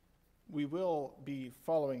We will be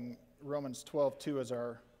following Romans 12:2 as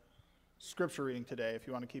our scripture reading today, if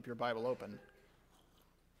you want to keep your Bible open.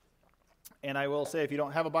 And I will say, if you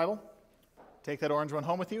don't have a Bible, take that orange one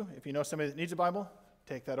home with you. If you know somebody that needs a Bible,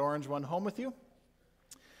 take that orange one home with you.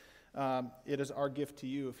 It is our gift to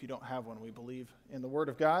you if you don't have one. We believe in the Word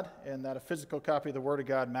of God, and that a physical copy of the Word of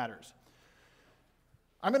God matters.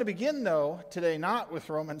 I'm going to begin, though, today not with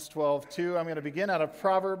Romans 12:2. I'm going to begin out of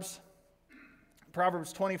Proverbs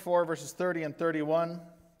 24, verses 30 and 31.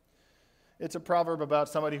 It's a proverb about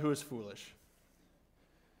somebody who is foolish.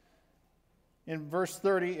 In verse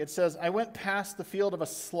 30, it says, I went past the field of a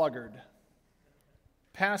sluggard,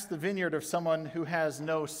 past the vineyard of someone who has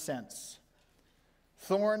no sense.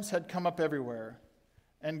 Thorns had come up everywhere,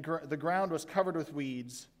 and the ground was covered with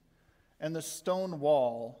weeds, and the stone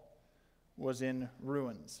wall was in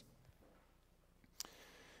ruins.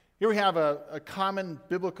 Here we have a common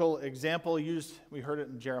biblical example used. We heard it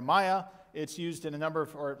in Jeremiah. It's used in a number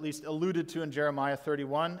of, or at least alluded to in Jeremiah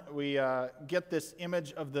 31. We get this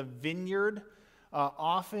image of the vineyard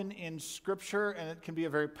often in Scripture, and it can be a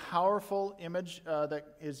very powerful image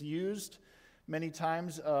that is used many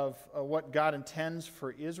times of what God intends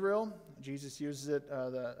for Israel. Jesus uses it,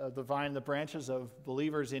 the vine, the branches of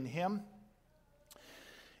believers in Him.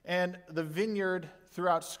 And the vineyard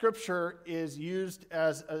throughout Scripture is used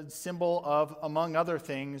as a symbol of, among other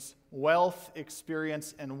things, wealth,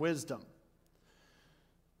 experience, and wisdom.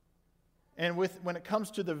 And when it comes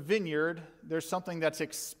to the vineyard, there's something that's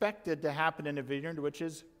expected to happen in a vineyard, which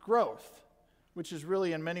is growth, which is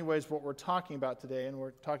really in many ways what we're talking about today, and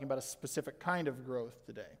we're talking about a specific kind of growth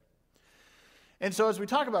today. And so as we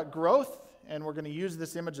talk about growth, and we're going to use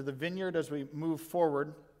this image of the vineyard as we move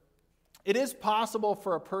forward, it is possible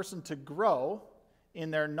for a person to grow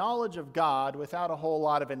in their knowledge of God without a whole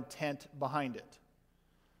lot of intent behind it.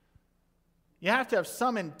 You have to have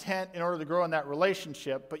some intent in order to grow in that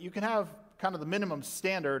relationship, but you can have kind of the minimum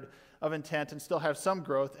standard of intent and still have some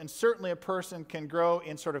growth. And certainly a person can grow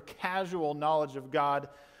in sort of casual knowledge of God,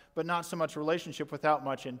 but not so much relationship without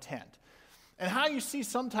much intent. And how you see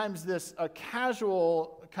sometimes this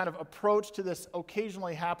casual kind of approach to this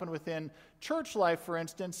occasionally happen within church life, for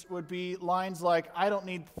instance, would be lines like, I don't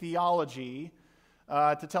need theology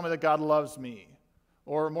to tell me that God loves me.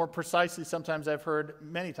 Or more precisely, sometimes I've heard,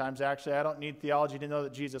 many times actually, I don't need theology to know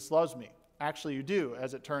that Jesus loves me. Actually, you do,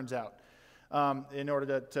 as it turns out, in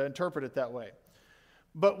order to interpret it that way.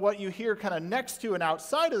 But what you hear kind of next to and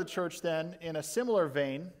outside of the church then, in a similar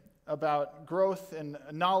vein, about growth and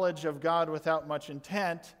knowledge of God without much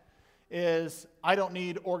intent, is I don't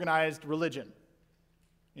need organized religion.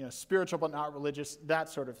 Spiritual but not religious, that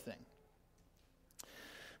sort of thing.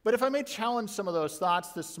 But if I may challenge some of those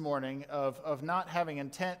thoughts this morning of not having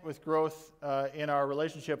intent with growth in our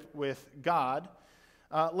relationship with God,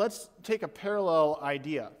 let's take a parallel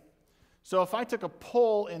idea. So if I took a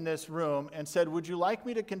poll in this room and said, would you like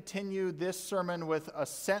me to continue this sermon with a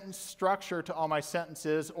sentence structure to all my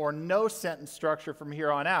sentences or no sentence structure from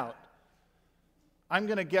here on out, I'm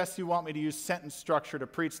going to guess you want me to use sentence structure to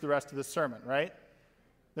preach the rest of the sermon, right?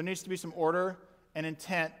 There needs to be some order and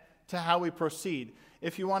intent to how we proceed.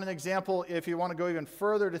 If you want an example, if you want to go even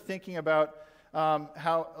further to thinking about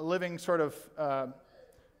how living sort of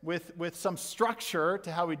with some structure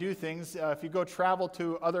to how we do things, if you go travel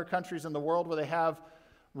to other countries in the world where they have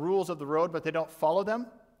rules of the road but they don't follow them,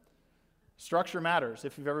 structure matters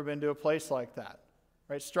if you've ever been to a place like that.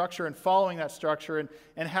 Right? Structure and following that structure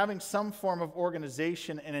and having some form of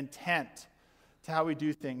organization and intent to how we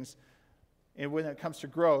do things, and when it comes to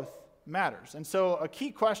growth, matters. And so a key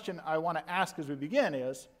question I want to ask as we begin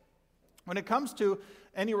is, when it comes to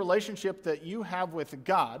any relationship that you have with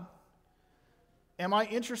God, am I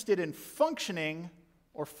interested in functioning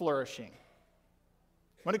or flourishing?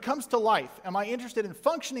 When it comes to life, am I interested in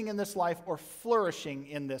functioning in this life or flourishing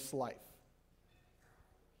in this life?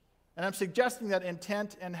 And I'm suggesting that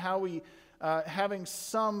intent and how we, having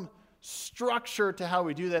some structure to how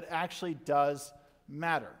we do that actually does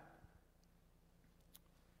matter.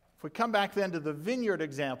 If we come back then to the vineyard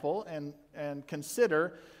example and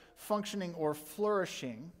consider functioning or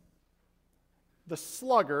flourishing, the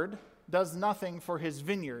sluggard does nothing for his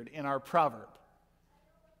vineyard in our proverb.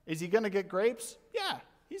 Is he going to get grapes? Yeah,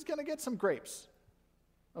 he's going to get some grapes.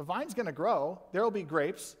 A vine's going to grow. There will be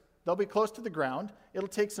grapes. They'll be close to the ground. It'll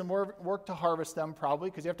take some more work to harvest them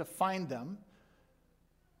probably because you have to find them.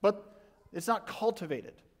 But it's not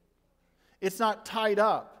cultivated. It's not tied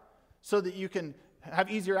up so that you can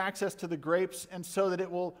have easier access to the grapes and so that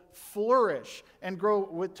it will flourish and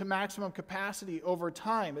grow to maximum capacity over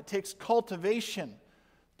time. It takes cultivation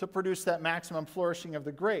to produce that maximum flourishing of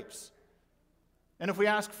the grapes. And if we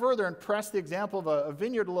ask further and press the example of a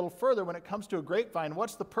vineyard a little further, when it comes to a grapevine,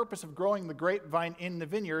 what's the purpose of growing the grapevine in the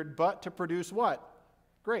vineyard but to produce what?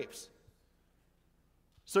 Grapes.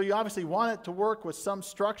 So you obviously want it to work with some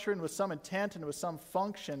structure and with some intent and with some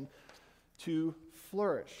function to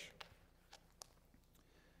flourish.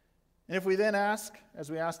 And if we then ask,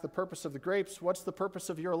 as we ask the purpose of the grapes, what's the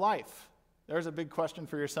purpose of your life? There's a big question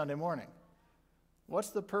for your Sunday morning.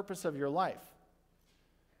 What's the purpose of your life?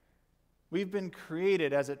 We've been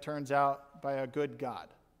created, as it turns out, by a good God.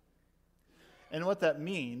 And what that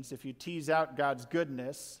means, if you tease out God's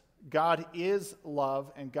goodness, God is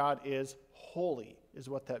love and God is holy, is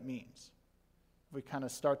what that means. We kind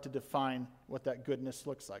of start to define what that goodness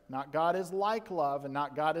looks like. Not God is like love and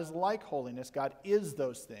not God is like holiness. God is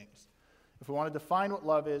those things. If we want to define what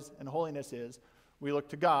love is and holiness is, we look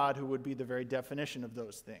to God, who would be the very definition of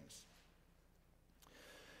those things.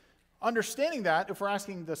 Understanding that, if we're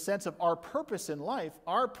asking the sense of our purpose in life,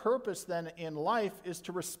 our purpose then in life is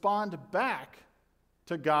to respond back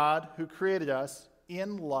to God who created us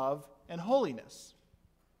in love and holiness.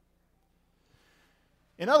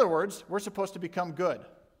 In other words, we're supposed to become good.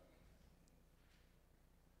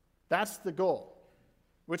 That's the goal,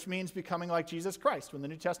 which means becoming like Jesus Christ. When the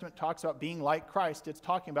New Testament talks about being like Christ, it's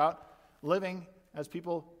talking about living as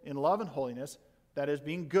people in love and holiness, that is,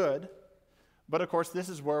 being good. But of course, this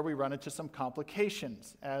is where we run into some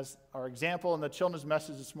complications. As our example in the children's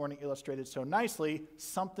message this morning illustrated so nicely,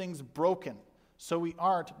 something's broken. So we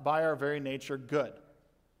aren't, by our very nature, good.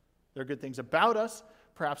 There are good things about us,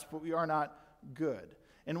 perhaps, but we are not good.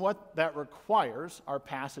 And what that requires, our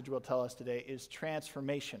passage will tell us today, is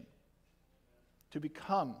transformation. To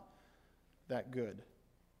become that good.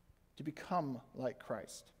 To become like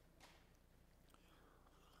Christ.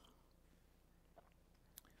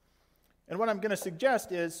 And what I'm going to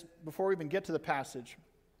suggest is, before we even get to the passage,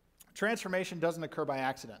 transformation doesn't occur by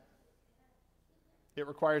accident. It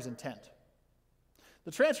requires intent.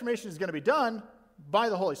 The transformation is going to be done by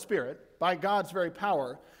the Holy Spirit, by God's very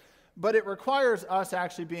power, but it requires us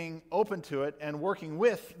actually being open to it and working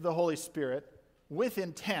with the Holy Spirit with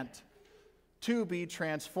intent to be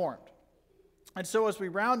transformed. And so as we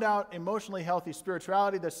round out Emotionally Healthy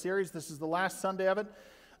Spirituality, this series, this is the last Sunday of it,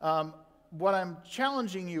 what I'm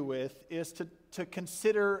challenging you with is to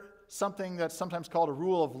consider something that's sometimes called a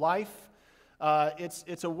rule of life.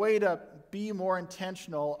 It's a way to be more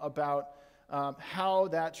intentional about how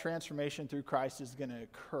that transformation through Christ is going to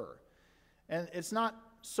occur. And it's not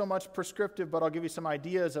so much prescriptive, but I'll give you some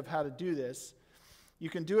ideas of how to do this. You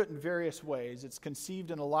can do it in various ways. It's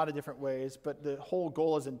conceived in a lot of different ways, but the whole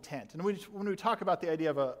goal is intent. And when we talk about the idea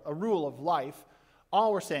of a rule of life,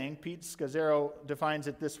 all we're saying, Pete Scazzero defines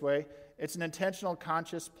it this way, it's an intentional,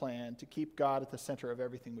 conscious plan to keep God at the center of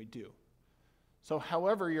everything we do. So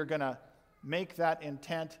however you're going to make that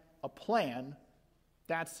intent a plan,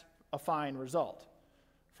 that's a fine result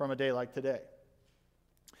from a day like today.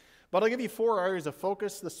 But I'll give you 4 areas of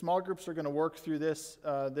focus. The small groups are going to work through this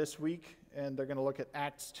this week, and they're going to look at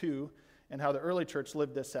Acts 2 and how the early church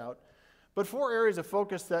lived this out. But 4 areas of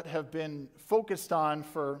focus that have been focused on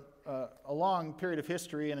for a long period of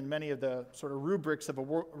history, and in many of the sort of rubrics of a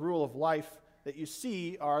rule of life that you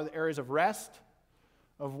see are the areas of rest,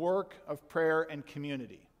 of work, of prayer, and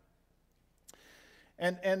community.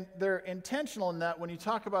 And they're intentional in that when you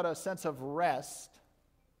talk about a sense of rest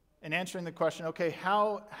and answering the question, okay,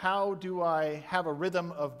 how do I have a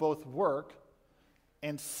rhythm of both work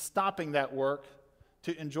and stopping that work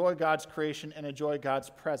to enjoy God's creation and enjoy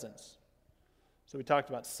God's presence? So we talked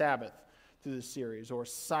about Sabbath through this series, or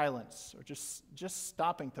silence, or just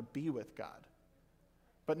stopping to be with God.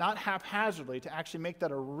 But not haphazardly, to actually make that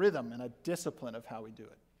a rhythm and a discipline of how we do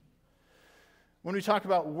it. When we talk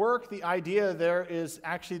about work, the idea there is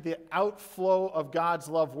actually the outflow of God's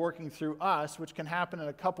love working through us, which can happen in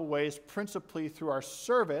a couple ways, principally through our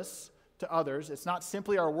service to others. It's not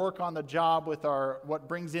simply our work on the job with what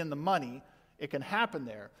brings in the money. It can happen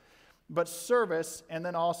there. But service, and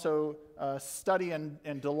then also study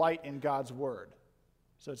and delight in God's Word.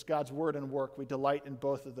 So it's God's Word and work. We delight in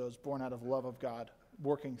both of those, born out of love of God,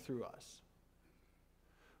 working through us.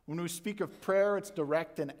 When we speak of prayer, it's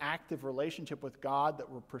direct and active relationship with God that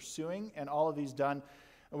we're pursuing, and all of these done.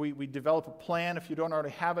 We develop a plan, if you don't already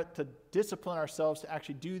have it, to discipline ourselves to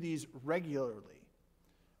actually do these regularly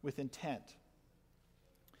with intent.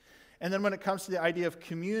 And then when it comes to the idea of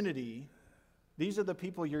community, these are the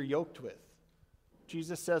people you're yoked with.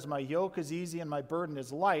 Jesus says, my yoke is easy and my burden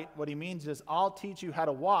is light. What he means is, I'll teach you how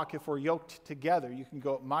to walk if we're yoked together. You can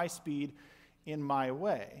go at my speed in my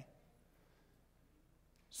way.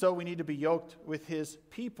 So we need to be yoked with his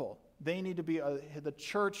people. They need to be, the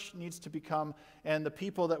church needs to become, and the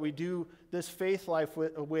people that we do this faith life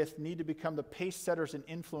with need to become the pace setters and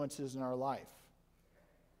influences in our life.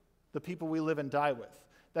 The people we live and die with.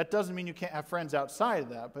 That doesn't mean you can't have friends outside of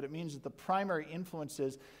that, but it means that the primary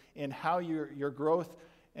influences in how your growth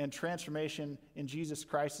and transformation in Jesus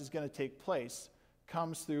Christ is going to take place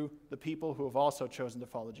comes through the people who have also chosen to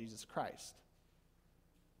follow Jesus Christ.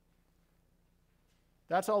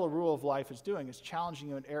 That's all a rule of life is doing, is challenging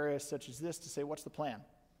you in areas such as this to say, what's the plan?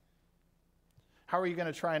 How are you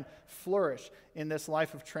going to try and flourish in this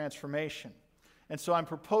life of transformation? And so I'm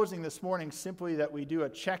proposing this morning simply that we do a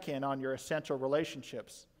check-in on your essential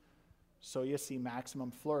relationships so you see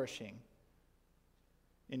maximum flourishing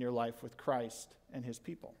in your life with Christ and his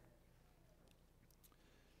people.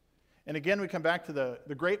 And again, we come back to the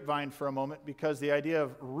grapevine for a moment, because the idea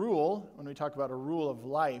of rule, when we talk about a rule of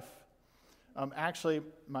life, actually,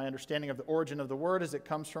 my understanding of the origin of the word is it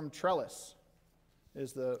comes from trellis,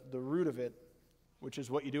 is the root of it, which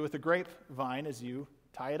is what you do with a grapevine, is you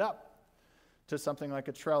tie it up to something like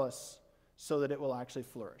a trellis so that it will actually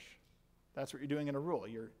flourish. That's what you're doing in a rule.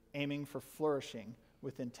 You're aiming for flourishing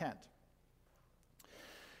with intent.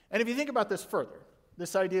 And if you think about this further,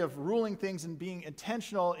 this idea of ruling things and being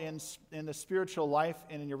intentional in the spiritual life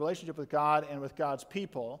and in your relationship with God and with God's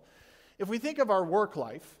people, if we think of our work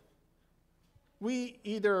life, we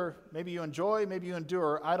either, maybe you enjoy, maybe you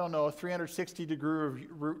endure,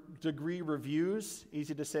 360-degree reviews,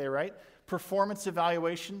 easy to say, right? Performance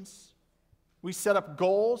evaluations. We set up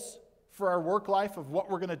goals for our work life of what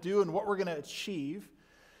we're going to do and what we're going to achieve.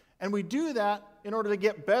 And we do that in order to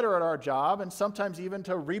get better at our job and sometimes even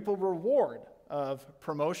to reap a reward of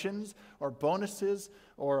promotions or bonuses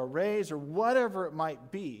or a raise or whatever it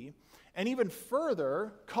might be. And even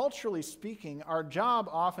further, culturally speaking, our job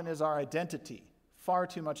often is our identity far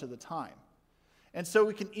too much of the time. And so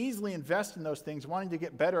we can easily invest in those things, wanting to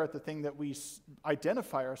get better at the thing that we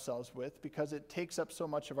identify ourselves with because it takes up so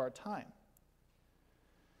much of our time.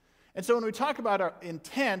 And so when we talk about our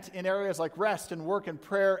intent in areas like rest and work and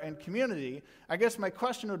prayer and community, I guess my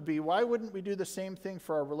question would be, why wouldn't we do the same thing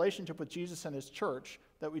for our relationship with Jesus and his church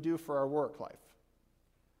that we do for our work life?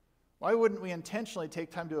 Why wouldn't we intentionally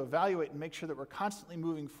take time to evaluate and make sure that we're constantly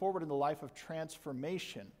moving forward in the life of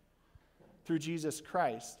transformation through Jesus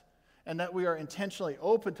Christ, and that we are intentionally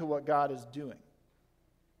open to what God is doing?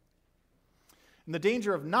 And the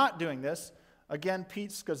danger of not doing this, again, Pete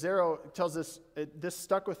Scazzero tells us, this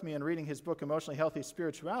stuck with me in reading his book, Emotionally Healthy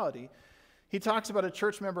Spirituality. He talks about a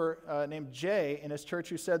church member named Jay in his church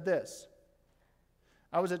who said this: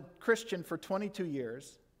 I was a Christian for 22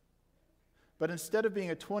 years, but instead of being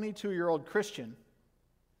a 22-year-old Christian,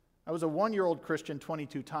 I was a 1-year-old Christian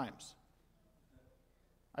 22 times.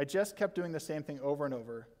 I just kept doing the same thing over and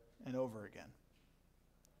over and over again.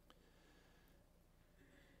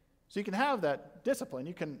 So you can have that discipline.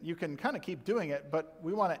 You can kind of keep doing it, but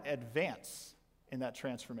we want to advance in that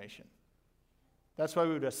transformation. That's why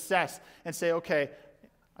we would assess and say, okay,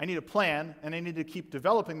 I need a plan, and I need to keep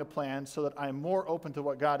developing the plan so that I'm more open to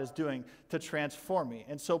what God is doing to transform me.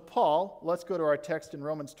 And so Paul, let's go to our text in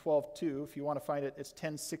Romans 12:2. If you want to find it, it's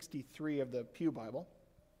 1063 of the Pew Bible.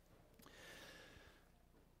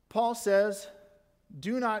 Paul says,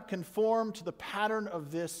 do not conform to the pattern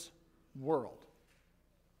of this world.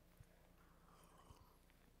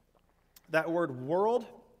 That word world,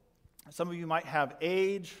 some of you might have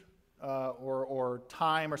age or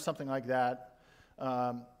time or something like that.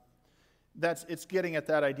 It's getting at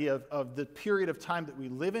that idea of the period of time that we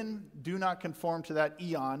live in. Do not conform to that.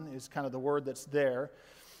 Eon is kind of the word that's there.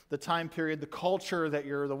 The time period, the culture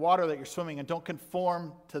the water that you're swimming in, don't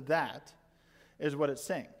conform to that, is what it's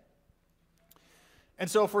saying. And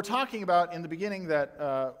so if we're talking about in the beginning that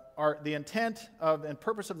the intent of and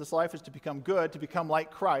purpose of this life is to become good, to become like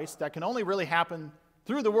Christ, that can only really happen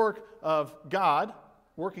through the work of God,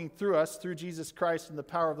 working through us, through Jesus Christ and the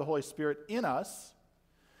power of the Holy Spirit in us,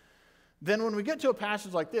 then when we get to a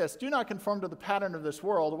passage like this, do not conform to the pattern of this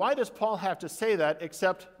world, why does Paul have to say that,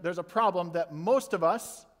 except there's a problem that most of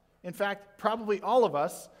us, in fact, probably all of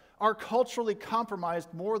us, are culturally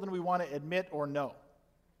compromised more than we want to admit or know.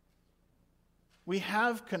 We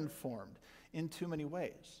have conformed in too many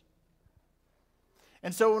ways.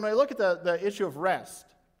 And so when I look at the issue of rest,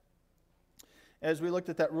 as we looked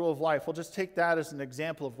at that rule of life, we'll just take that as an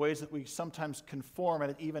example of ways that we sometimes conform, and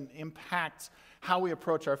it even impacts how we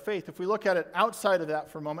approach our faith. If we look at it outside of that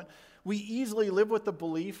for a moment, we easily live with the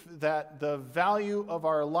belief that the value of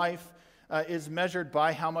our life is measured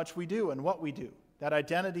by how much we do and what we do. That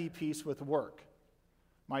identity piece with work.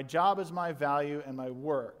 My job is my value and my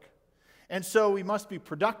work. And so we must be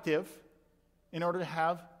productive in order to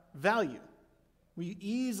have value. We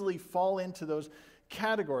easily fall into those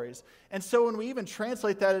categories. And so when we even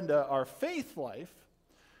translate that into our faith life,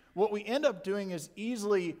 what we end up doing is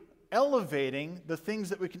easily elevating the things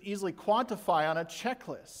that we can easily quantify on a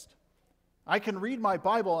checklist. I can read my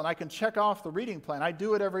Bible and I can check off the reading plan. I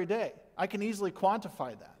do it every day. I can easily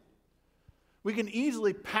quantify that. We can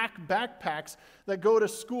easily pack backpacks that go to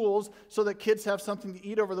schools so that kids have something to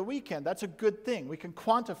eat over the weekend. That's a good thing. We can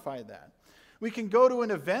quantify that. We can go to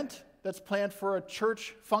an event that's planned for a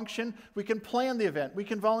church function. We can plan the event. We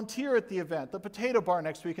can volunteer at the event, the potato bar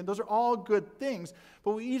next weekend. Those are all good things,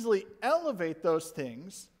 but we easily elevate those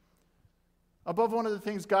things above one of the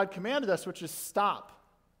things God commanded us, which is stop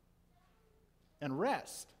and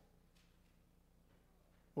rest.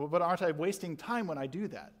 Well, but aren't I wasting time when I do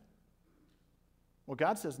that? Well,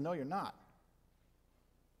 God says, no, you're not.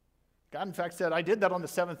 God, in fact, said, I did that on the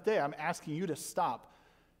seventh day. I'm asking you to stop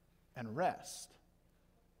and rest.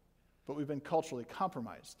 But we've been culturally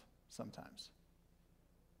compromised sometimes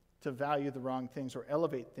to value the wrong things or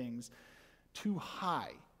elevate things too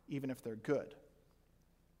high, even if they're good.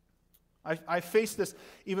 I faced this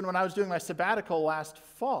even when I was doing my sabbatical last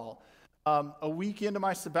fall. A week into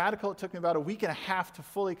my sabbatical, it took me about a week and a half to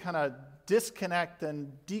fully kind of disconnect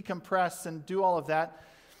and decompress and do all of that.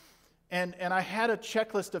 And I had a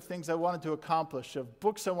checklist of things I wanted to accomplish, of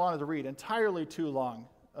books I wanted to read, entirely too long,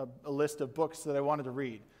 a list of books that I wanted to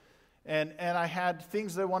read. And I had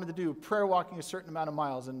things that I wanted to do, prayer walking a certain amount of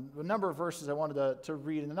miles, and a number of verses I wanted to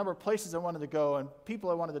read, and a number of places I wanted to go, and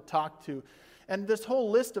people I wanted to talk to. And this whole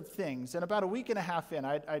list of things, and about a week and a half in,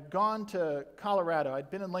 I'd gone to Colorado. I'd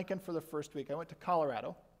been in Lincoln for the first week. I went to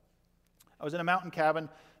Colorado. I was in a mountain cabin,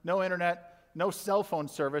 no internet, no cell phone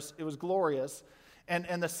service. It was glorious.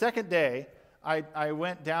 And the second day, I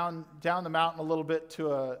went down the mountain a little bit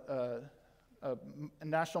to a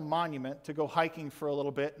national monument to go hiking for a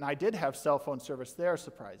little bit, and I did have cell phone service there,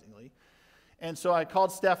 surprisingly. And so I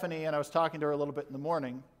called Stephanie, and I was talking to her a little bit in the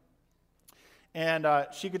morning. And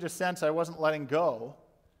she could just sense I wasn't letting go.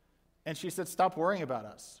 And she said, stop worrying about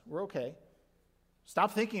us. We're okay.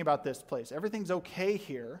 Stop thinking about this place. Everything's okay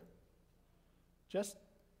here. Just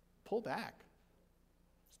pull back.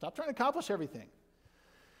 Stop trying to accomplish everything.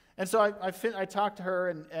 And so I talked to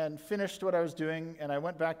her and finished what I was doing, and I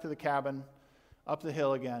went back to the cabin up the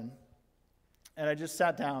hill again. And I just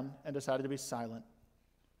sat down and decided to be silent.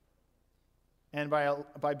 And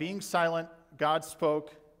by being silent, God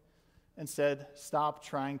spoke and said, stop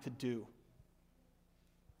trying to do.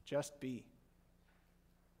 Just be.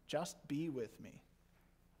 Just be with me.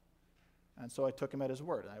 And so I took him at his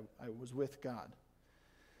word. I was with God.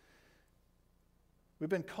 We've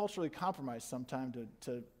been culturally compromised sometimes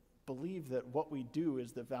to believe that what we do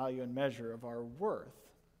is the value and measure of our worth.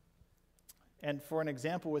 And for an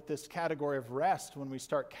example with this category of rest, when we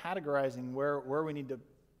start categorizing where we need to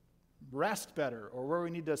rest better, or where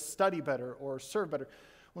we need to study better or serve better,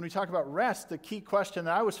 when we talk about rest, the key question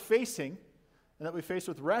that I was facing, and that we face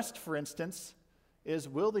with rest, for instance, is,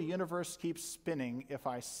 will the universe keep spinning if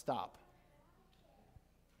I stop?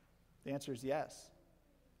 The answer is yes,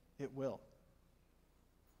 it will.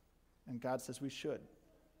 And God says we should.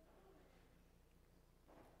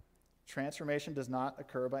 Transformation does not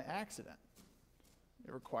occur by accident.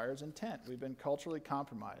 It requires intent. We've been culturally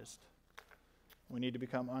compromised. We need to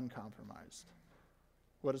become uncompromised.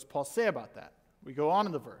 What does Paul say about that? We go on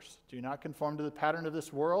in the verse. Do not conform to the pattern of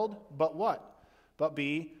this world, but what? But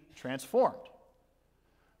be transformed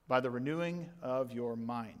by the renewing of your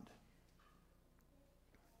mind.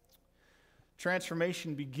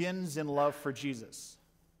 Transformation begins in love for Jesus.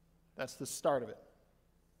 That's the start of it.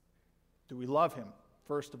 Do we love him,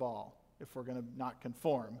 first of all, if we're going to not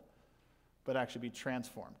conform, but actually be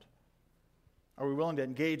transformed? Are we willing to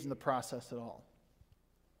engage in the process at all?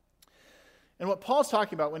 And what Paul's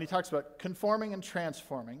talking about when he talks about conforming and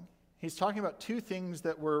transforming, he's talking about two things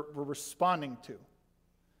that we're responding to.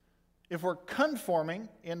 If we're conforming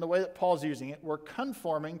in the way that Paul's using it, we're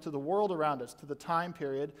conforming to the world around us, to the time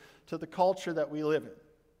period, to the culture that we live in.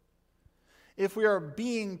 If we are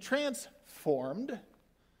being transformed,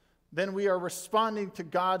 then we are responding to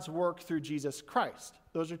God's work through Jesus Christ.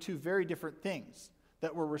 Those are two very different things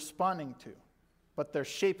that we're responding to, but they're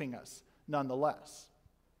shaping us nonetheless.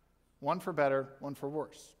 One for better, one for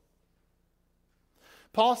worse.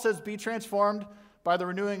 Paul says, be transformed by the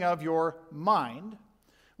renewing of your mind.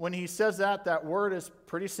 When he says that word is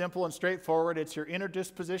pretty simple and straightforward. It's your inner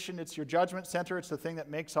disposition. It's your judgment center. It's the thing that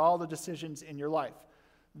makes all the decisions in your life.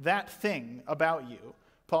 That thing about you,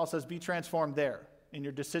 Paul says, be transformed there in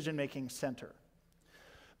your decision-making center.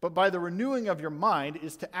 But by the renewing of your mind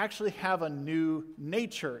is to actually have a new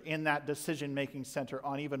nature in that decision-making center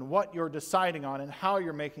on even what you're deciding on and how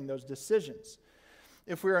you're making those decisions.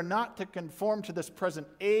 If we are not to conform to this present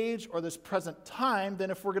age or this present time, then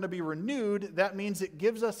if we're going to be renewed, that means it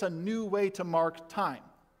gives us a new way to mark time.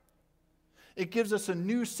 It gives us a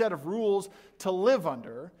new set of rules to live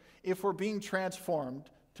under if we're being transformed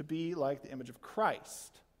to be like the image of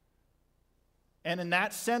Christ. And in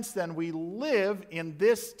that sense, then, we live in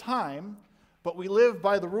this time, but we live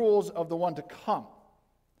by the rules of the one to come.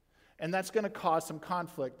 And that's going to cause some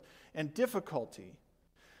conflict and difficulty.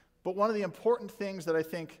 But one of the important things that I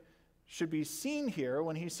think should be seen here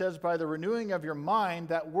when he says by the renewing of your mind,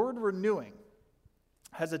 that word renewing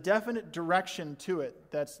has a definite direction to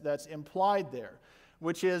it that's implied there,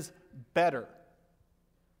 which is better.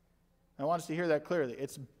 I want us to hear that clearly.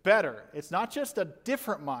 It's better. It's not just a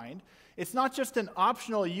different mind. It's not just an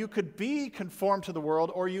optional, you could be conformed to the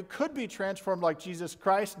world or you could be transformed like Jesus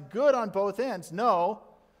Christ, good on both ends. No.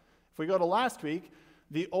 If we go to last week,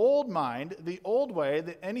 the old mind, the old way,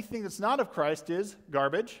 anything that's not of Christ is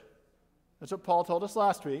garbage. That's what Paul told us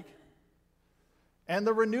last week. And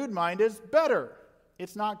the renewed mind is better.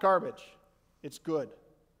 It's not garbage. It's good.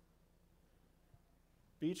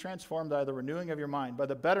 Be transformed by the renewing of your mind, by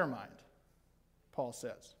the better mind, Paul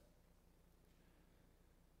says.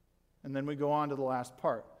 And then we go on to the last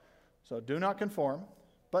part. So do not conform,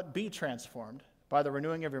 but be transformed by the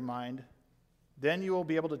renewing of your mind. Then you will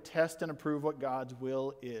be able to test and approve what God's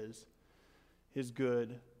will is, his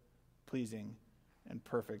good, pleasing, and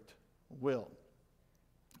perfect will.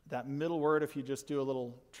 That middle word, if you just do a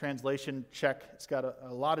little translation check, it's got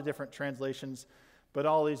a lot of different translations, but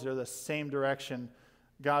all these are the same direction.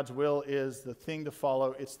 God's will is the thing to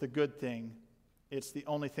follow. It's the good thing. It's the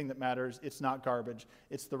only thing that matters. It's not garbage.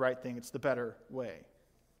 It's the right thing. It's the better way.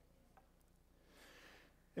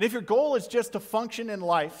 And if your goal is just to function in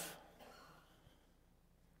life,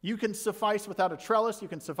 you can suffice without a trellis. You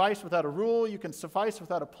can suffice without a rule. You can suffice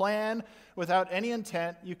without a plan, without any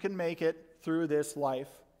intent. You can make it through this life.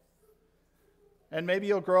 And maybe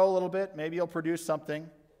you'll grow a little bit. Maybe you'll produce something.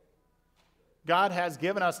 God has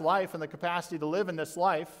given us life and the capacity to live in this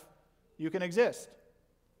life. You can exist.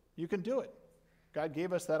 You can do it. God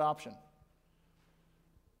gave us that option.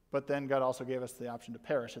 But then God also gave us the option to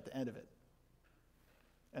perish at the end of it.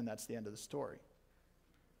 And that's the end of the story.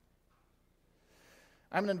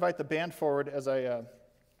 I'm going to invite the band forward as I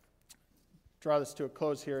draw this to a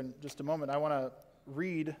close here in just a moment. I want to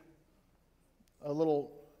read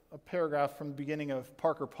a paragraph from the beginning of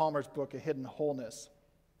Parker Palmer's book, A Hidden Wholeness,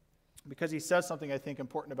 because he says something I think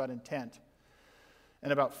important about intent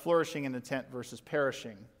and about flourishing in intent versus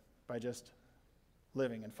perishing by just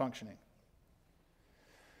living and functioning.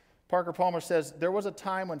 Parker Palmer says, there was a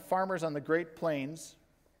time when farmers on the Great Plains,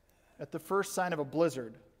 at the first sign of a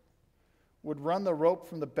blizzard, would run the rope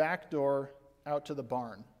from the back door out to the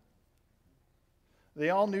barn. They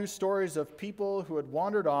all knew stories of people who had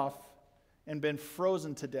wandered off and been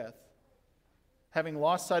frozen to death, having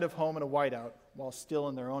lost sight of home in a whiteout while still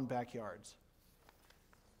in their own backyards.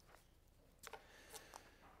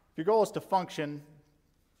 If your goal is to function,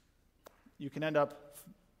 you can end up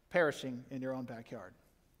perishing in your own backyard.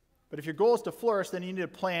 But if your goal is to flourish, then you need a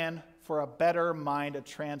plan for a better mind, a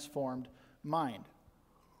transformed mind.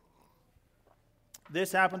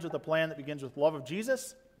 This happens with a plan that begins with love of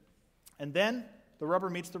Jesus, and then the rubber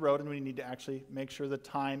meets the road, and we need to actually make sure the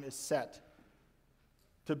time is set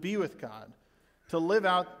to be with God, to live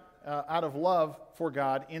out of love for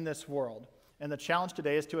God in this world. And the challenge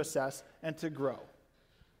today is to assess and to grow.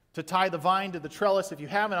 To tie the vine to the trellis if you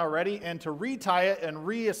haven't already, and to retie it and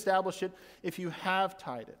reestablish it if you have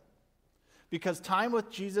tied it. Because time with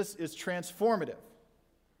Jesus is transformative.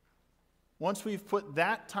 Once we've put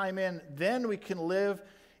that time in, then we can live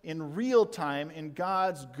in real time in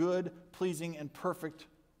God's good, pleasing, and perfect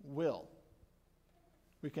will.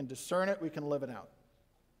 We can discern it, we can live it out.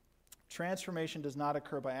 Transformation does not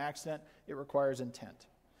occur by accident, it requires intent.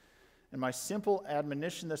 And my simple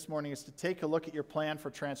admonition this morning is to take a look at your plan for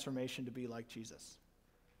transformation to be like Jesus.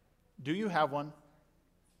 Do you have one?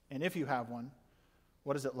 And if you have one,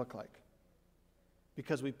 what does it look like?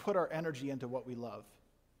 Because we put our energy into what we love.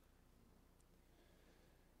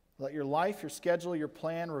 Let your life, your schedule, your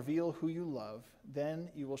plan reveal who you love. Then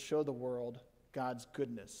you will show the world God's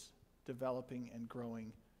goodness developing and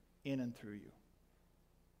growing in and through you.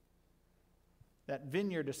 That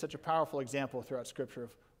vineyard is such a powerful example throughout Scripture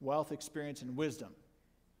of wealth, experience, and wisdom.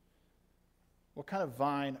 What kind of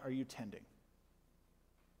vine are you tending?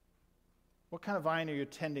 What kind of vine are you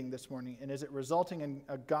tending this morning? And is it resulting in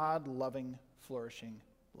a God-loving, flourishing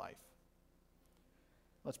life?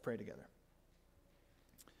 Let's pray together.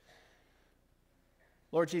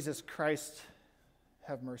 Lord Jesus Christ,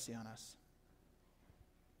 have mercy on us.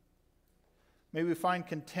 May we find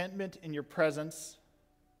contentment in your presence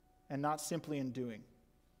and not simply in doing.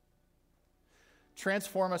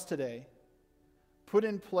 Transform us today. Put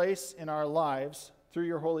in place in our lives, through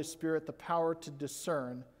your Holy Spirit, the power to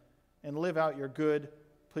discern and live out your good,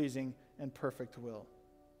 pleasing, and perfect will.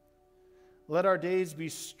 Let our days be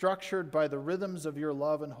structured by the rhythms of your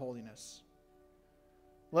love and holiness.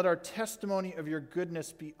 Let our testimony of your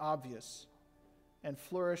goodness be obvious and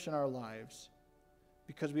flourish in our lives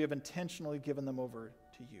because we have intentionally given them over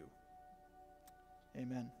to you.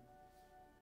 Amen.